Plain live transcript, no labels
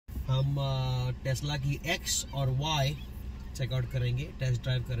हम टेस्ला की X और Y चेकआउट करेंगे, टेस्ट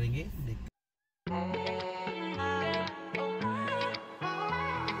ड्राइव करेंगे।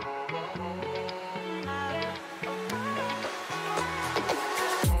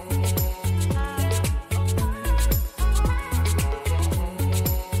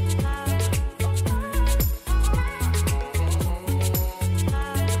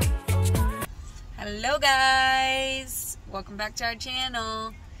 Hello guys, welcome back to our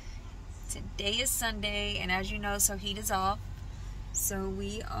channel. Today is Sunday and as you know, Soheed is off. So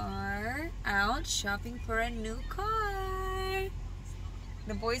we are out shopping for a new car.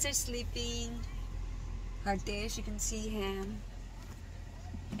 The boys are sleeping. Hardesh, you can see him.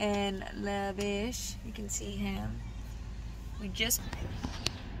 And Lavish, you can see him. We just,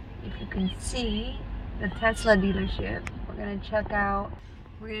 if you can see, the Tesla dealership. We're gonna check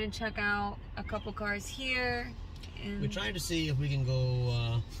out a couple cars here. And we're trying to see if we can go.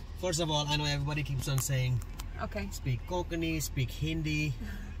 First of all, I know everybody keeps on saying, okay, speak Konkani, speak Hindi.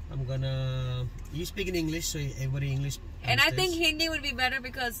 I'm gonna. You speak in English, so everybody English. And I think Hindi would be better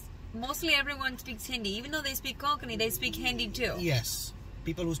because mostly everyone speaks Hindi. Even though they speak Konkani, they speak Hindi too. Yes,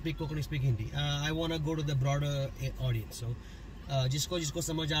 people who speak Konkani speak Hindi. I wanna go to the broader audience. So, जिसको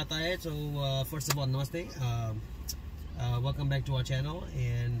समझ आता है. So, first of all, namaste. Welcome back to our channel.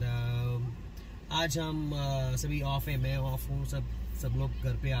 And आज हम सभी of है, मैं of हूँ, सब लोग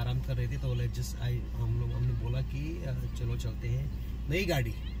घर पे आराम कर रहे थे. तो हमने बोला कि चलो चलते हैं नई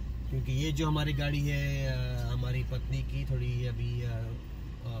गाड़ी, क्योंकि ये जो हमारी गाड़ी है हमारी पत्नी की थोड़ी अभी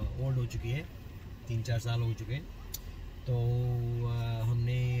ओल्ड हो चुकी है, 3-4 साल हो चुके हैं. तो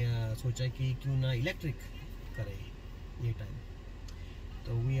हमने सोचा कि क्यों ना इलेक्ट्रिक करें ये टाइम.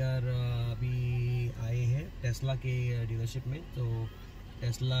 तो वी आर अभी आए हैं टेस्ला के डीलरशिप में. तो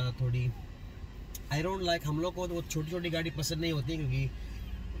टेस्ला थोड़ी आई डोंट लाइक, हम लोग को तो छोटी छोटी गाड़ी पसंद नहीं होती, क्योंकि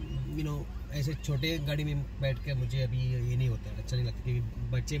यू नो ऐसे छोटे गाड़ी में बैठ के मुझे अभी ये नहीं होता है, अच्छा नहीं लगता, क्योंकि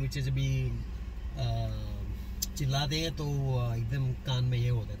बच्चे से भी चिल्लाते हैं तो एकदम कान में ये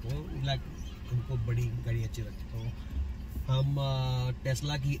होता है. तो लाइक हमको बड़ी गाड़ी अच्छी लगती है. तो हम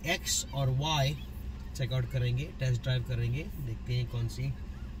टेस्ला की X और Y चेकआउट करेंगे, टेस्ट ड्राइव करेंगे, देखते हैं कौन सी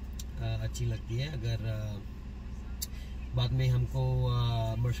अच्छी लगती है. अगर बाद में हमको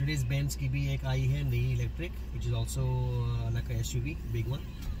मर्सिडीज बेंज की भी एक आई है नई electric, which is also like a SUV, big one.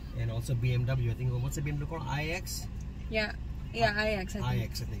 And also BMW, I think what's the BMW called? IX? Yeah, IX. I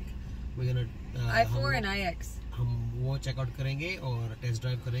think we're gonna I4 and IX. हम वो चेकआउट करेंगे और test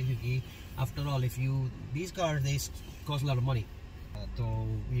drive करेंगे, क्योंकि after all if you these cars they cost lot of money. तो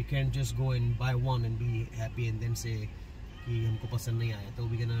you can't just go and buy one and be happy and then say कि हमको पसंद नहीं आया. तो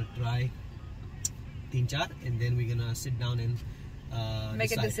we're gonna try 3-4 and then we're gonna sit down and make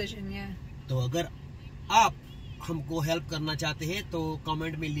decide. a decision. Yeah. तो अगर आप हमको हेल्प करना चाहते हैं तो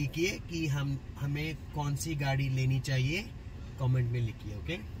कमेंट में लिखिए कि हमें कौन सी गाड़ी लेनी चाहिए, कमेंट में लिखिए.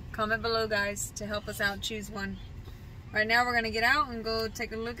 Okay, comment below guys to help us out, choose one. Right now we're gonna get out and go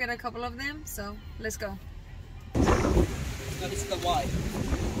take a look at a couple of them, so let's go. This is the Y.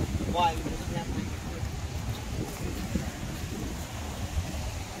 We doesn't have to.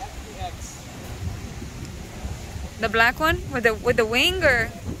 That's the X. The black one with the wing, or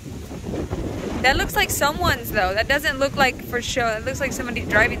that looks like someone's though. That doesn't look like for show. It looks like somebody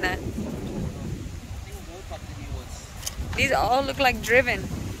driving that. These all look like driven.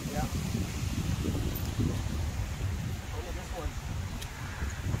 Yeah.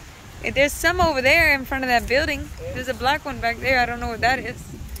 There's some over there in front of that building. There's a black one back there. I don't know what that is.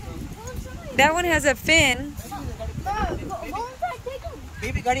 That one has a fin.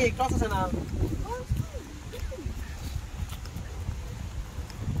 Baby, गाड़ी एक cross है ना.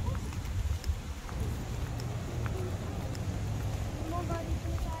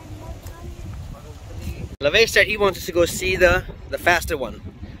 Lavesh said he wants us to go see the faster one.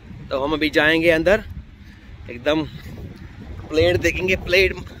 तो हम अभी जाएंगे अंदर, एकदम प्लेट देखेंगे.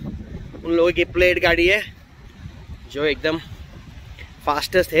 प्लेट उन लोगों की प्लेट गाड़ी है जो एकदम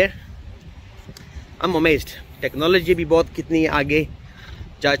फास्टेस्ट है. I'm amazed. टेक्नोलॉजी भी बहुत कितनी आगे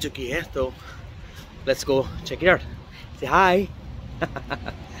जा चुकी है. तो let's go check it out. Say hi.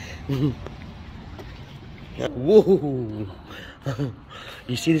 Whoa.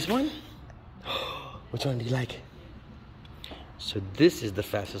 You see this one? Which one do you like? So this is the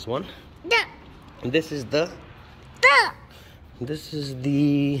fastest one. Yeah. And this is the. This is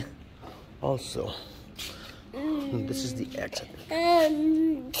the. Also. And this is the X.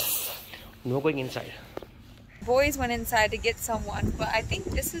 No going inside. Boys went inside to get someone, but I think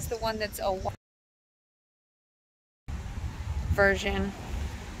this is the one that's a version.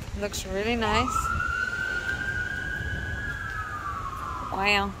 Looks really nice.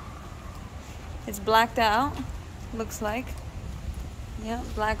 Wow. It's blacked out, looks like. Yeah,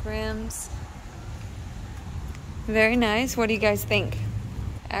 black rims. Very nice. What do you guys think?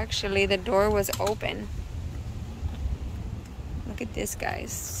 Actually, the door was open. Look at this,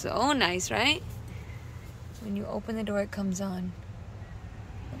 guys. So nice, right? When you open the door, it comes on.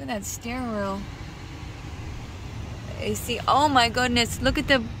 Look at that steering wheel. AC. Oh my goodness. Look at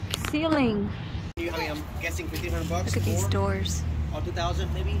the ceiling. I'm guessing $1,500. Look at these doors. Or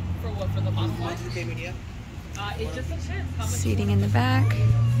 2,000 maybe? For what? For the bottom one? Payment, yeah. It just depends how much. Seating in the back.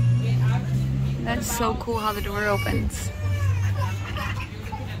 That's so cool how the door opens.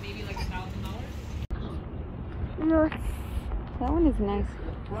 Maybe like $1,000. Yes. That one is nice.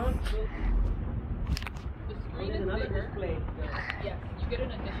 The screen is bigger. Yes, you get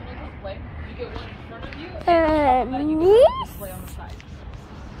an additional display. You get one in front of you, and then you get a display on the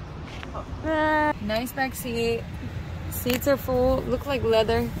side. Nice back seat. Seats are full. Look like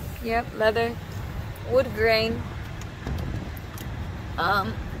leather. Yep, leather. Wood grain.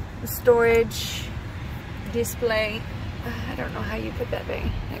 Storage. Display. I don't know how you put that back.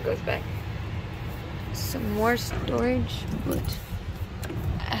 That goes back. Some more storage. But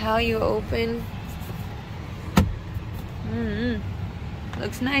how you open.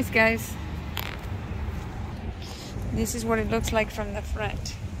 Looks nice, guys. This is what it looks like from the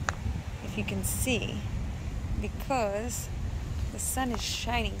front. If you can see. Because the sun is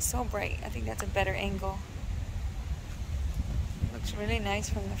shining so bright. I think that's a better angle. Looks really nice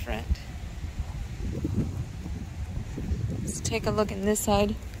from the front. Let's take a look in this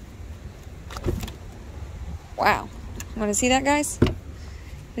side. Wow. Want to see that, guys?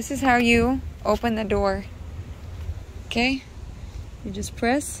 This is how you open the door. Okay? You just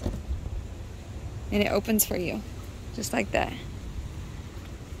press and it opens for you. Just like that.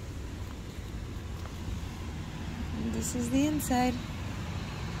 And this is the inside.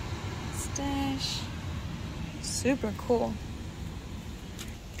 Stash. Super cool.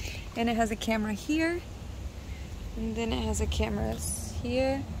 And it has a camera here. And then it has a camera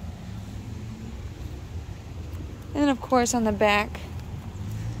here. And of course on the back,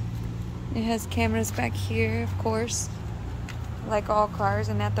 it has cameras back here, of course, like all cars,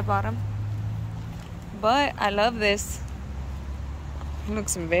 and at the bottom. But I love this. It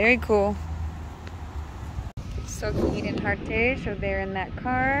looks very cool. Sophie and Harte, so they're in that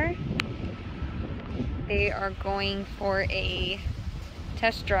car. They are going for a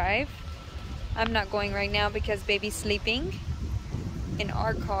test drive. I'm not going right now because baby's sleeping in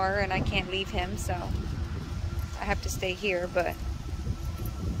our car and I can't leave him, so I have to stay here, but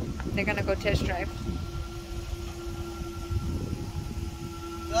they're gonna go test drive.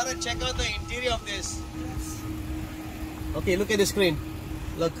 Gotta check out the interior of this. Okay, look at the screen.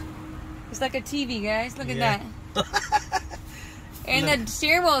 Look. It's like a TV, guys. Look at Yeah. that. And the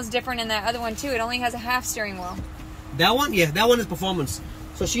steering wheel is different in that other one too. It only has a half steering wheel. That one? Yeah, that one is performance.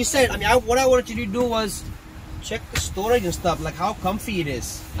 So she said, I mean, what I wanted you to do was check the storage and stuff, like how comfy it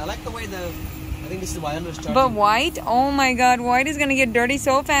is. I like the way I think this is why I understand. But white? Oh my god, white is gonna get dirty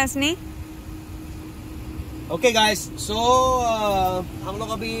so fast, nee? Okay guys, so हम लोग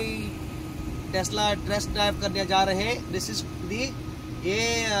अभी Tesla test drive करने जा रहे हैं. This is the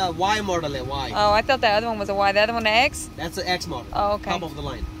Y model है, Y. Oh, I thought the other one was a Y. The other one, the X? That's the X model. Oh, okay. Top of the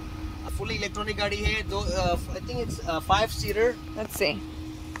line. A fully electronic गाड़ी है. I think it's a 5-seater. Let's see.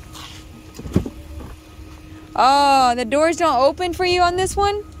 Oh, the doors don't open for you on this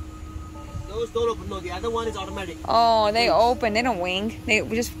one? Those don't open. No, the other one is automatic. Oh, they open. They don't wing. They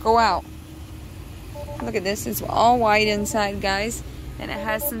just go out. Look at this. It's all white inside, guys. And it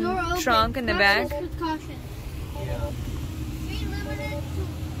has some trunk in the back. With caution. Yeah. Speed limited to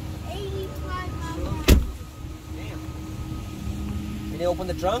 85 miles an hour. Damn. Can you open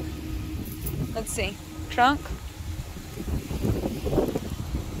the trunk? Let's see. Trunk.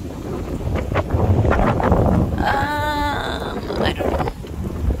 I don't know.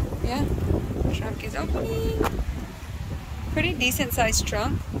 Yeah. Trunk is opening. Pretty decent sized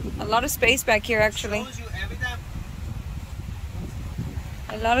trunk. A lot of space back here, actually. Shows you everything.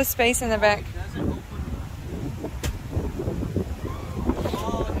 A lot of space in the back. It doesn't open.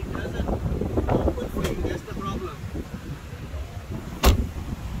 Oh, it doesn't open for you. That's the problem.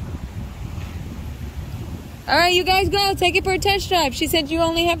 All right, you guys go. Take it for a test drive. She said you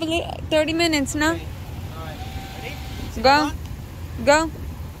only have 30 minutes, no? Okay. All right. Ready? Go. Go.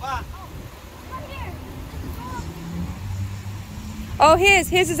 Wow. Oh,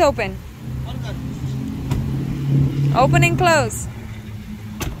 his is open. Open and close.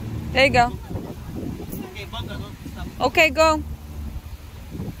 There you go. Okay, bunker. Stop. Okay, go.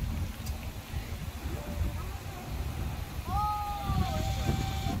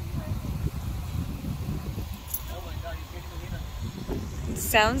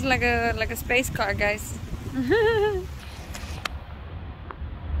 sounds like a space car, guys.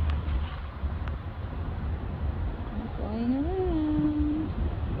 Going around.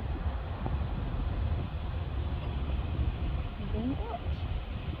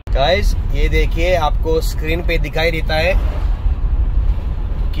 Guys, ये देखिए आपको screen पे दिखाई देता है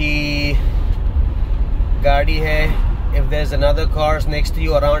कि गाड़ी है. If there's another cars next to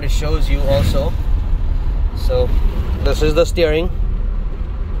you around, it shows you also. So this is the steering.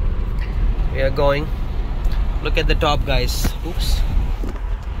 We are going. Look at the top, guys. Oops.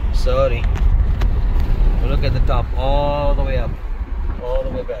 Sorry. Look at the top, all the way up, all the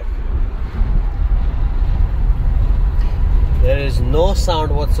way back. There is no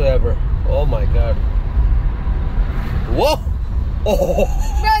sound whatsoever. Oh my God. Whoa! Oh!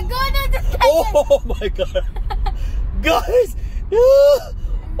 Oh my God! Guys!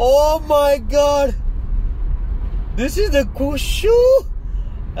 Oh my God! This is the Kushu!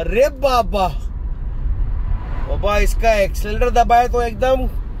 अरे बाबा! बाबा इसका accelerator दबाए तो एकदम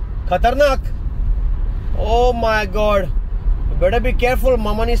खतरनाक. Oh my God! You better be careful.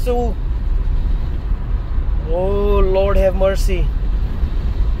 Mama needs to. Oh Lord, have mercy.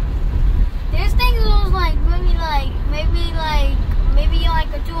 This thing was like maybe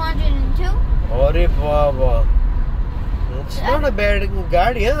like a 202. Arey baba. It's not a bad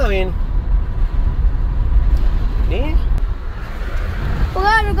गाड़ी, I mean. Nee?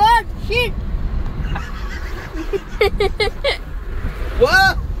 Oh God, shit!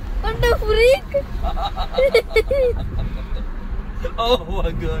 What? What the freak? Oh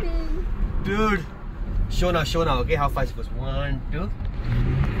my God, dude. Show now, okay? How fast it goes? 1, 2.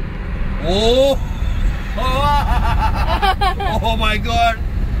 Oh! Oh my God!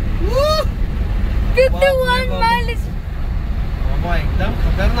 Woo! 51 miles. Oh my, एकदम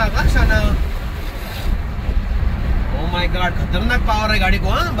खतरनाक अक्षाना. Oh my God, खतरनाक power है गाड़ी को.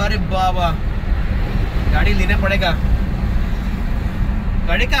 हाँ, बारे बाबा. गाड़ी लेने पड़ेगा.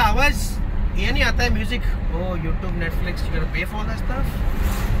 गाड़ी का आवाज ये नहीं आता है music. Oh, YouTube, Netflix, you gotta pay for all that stuff.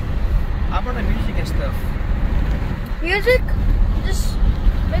 How about the music and stuff? Music? Just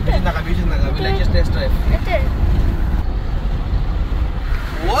right there. Music naga. We'll just test drive. Right there.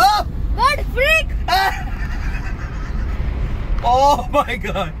 Whoa! God, freak! Oh my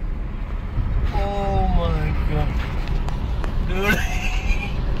God! Oh my God! Dude!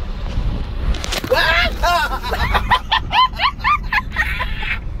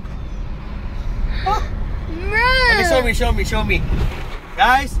 Okay, show me.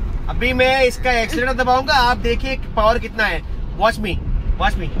 Guys, अभी मैं इसका accelerator दबाऊंगा. आप देखिए power कितना है. Watch me.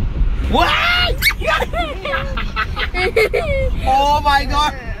 What? Oh my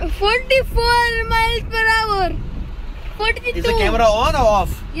God! 44 miles per hour. 42. Is the camera on or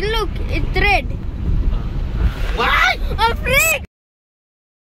off? You look, it's red. What? A freak!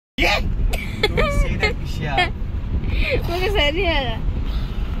 Yeah! Don't say that, Kisha. मुझे सही आ रहा.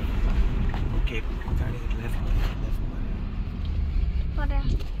 Okay, left.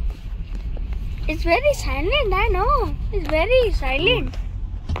 It's very silent, I know. It's very silent.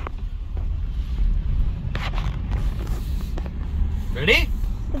 Ready?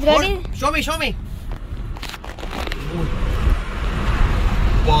 It's ready. Hold. Show me.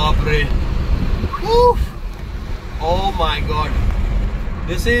 Baapre. Oh my God.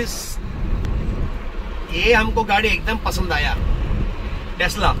 This is. ये हमको गाड़ी एकदम पसंद आया.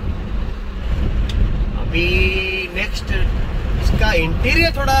 Tesla. अभी next इसका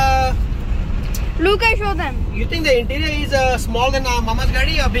इंटीरियर थोड़ा. Look, I show them. You think the interior is smaller than Mama's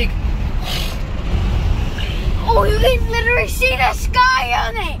गाड़ी or big? Oh, you can literally see the sky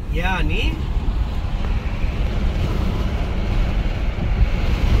on it. Yeah, nee.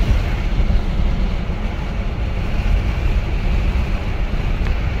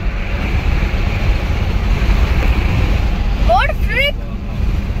 What freak?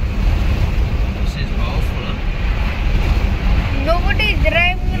 This is powerful, huh? Nobody's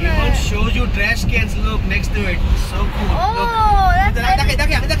driving. Even shows you trash cans. Look next to it. So cool. Oh, Look. that's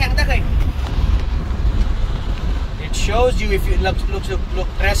Dakhay. It shows you if you look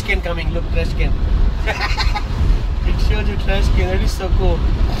trash can coming. Look trash can. It shows you trash can. That is so cool.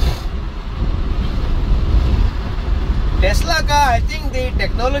 Tesla ka, I think the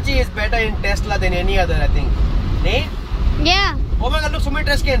technology is better in Tesla than any other. I think. Nee? Yeah. Oh my God! Look, so many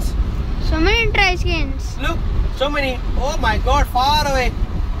trash cans. So many trash cans. Look, so many. Oh my God! Far away.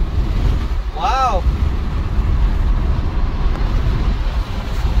 Wow.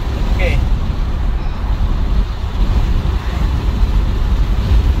 Okay.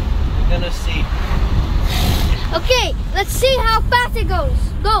 We're gonna see. Okay, let's see how fast it goes.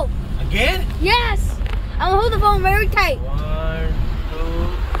 Go. Again? Yes. I'm gonna hold the phone very tight. 1, 2.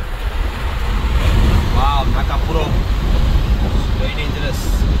 Wow, Nakapuro. Very dangerous.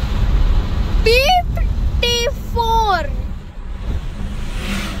 54.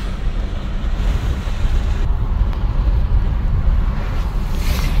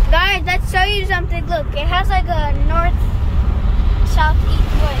 Guys, let's show you something. Look, it has like a north, south,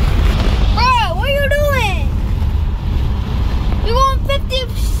 east, west. Bro, what are you doing? You're going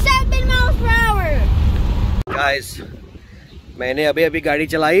 57 miles per hour. Guys, मैंने अभी गाड़ी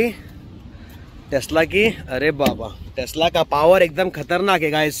चलाई Tesla की. अरे बाबा, Tesla का power एकदम खतरनाक है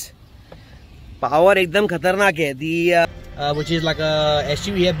गाइस. पावर एकदम खतरनाक है. दी which is like a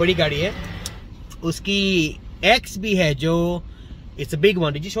SUV है, बड़ी गाड़ी है. उसकी X भी है जो it's a big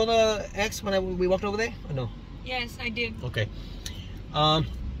one. Did you show the X when we walked over there? Or no. Yes, I did. Okay.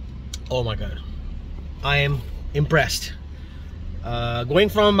 Oh my God, I am impressed. Going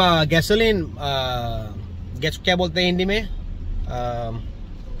from gasoline, क्या बोलते हैं हिंदी में,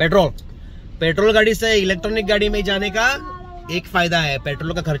 पेट्रोल गाड़ी से electronic गाड़ी में जाने का एक फायदा है,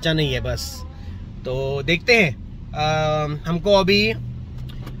 पेट्रोल का खर्चा नहीं है बस. तो देखते हैं. हमको अभी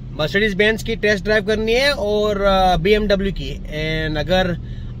मर्सिडीज बेंज की टेस्ट ड्राइव करनी है और BMW की. एंड अगर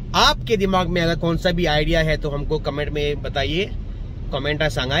आपके दिमाग में अगर कौन सा भी आइडिया है तो हमको कमेंट में बताइए. कमेंट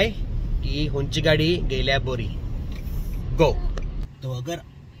सांगाय की हुंची गाड़ी गेल्या बोरी गो. तो अगर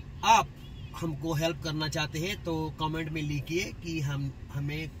आप हमको हेल्प करना चाहते हैं तो कमेंट में लिखिए कि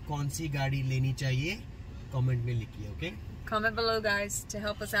हमें कौन सी गाड़ी लेनी चाहिए. कमेंट में लिखिए. Okay, Comment below, guys, to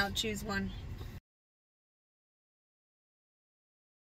help us out. Choose one.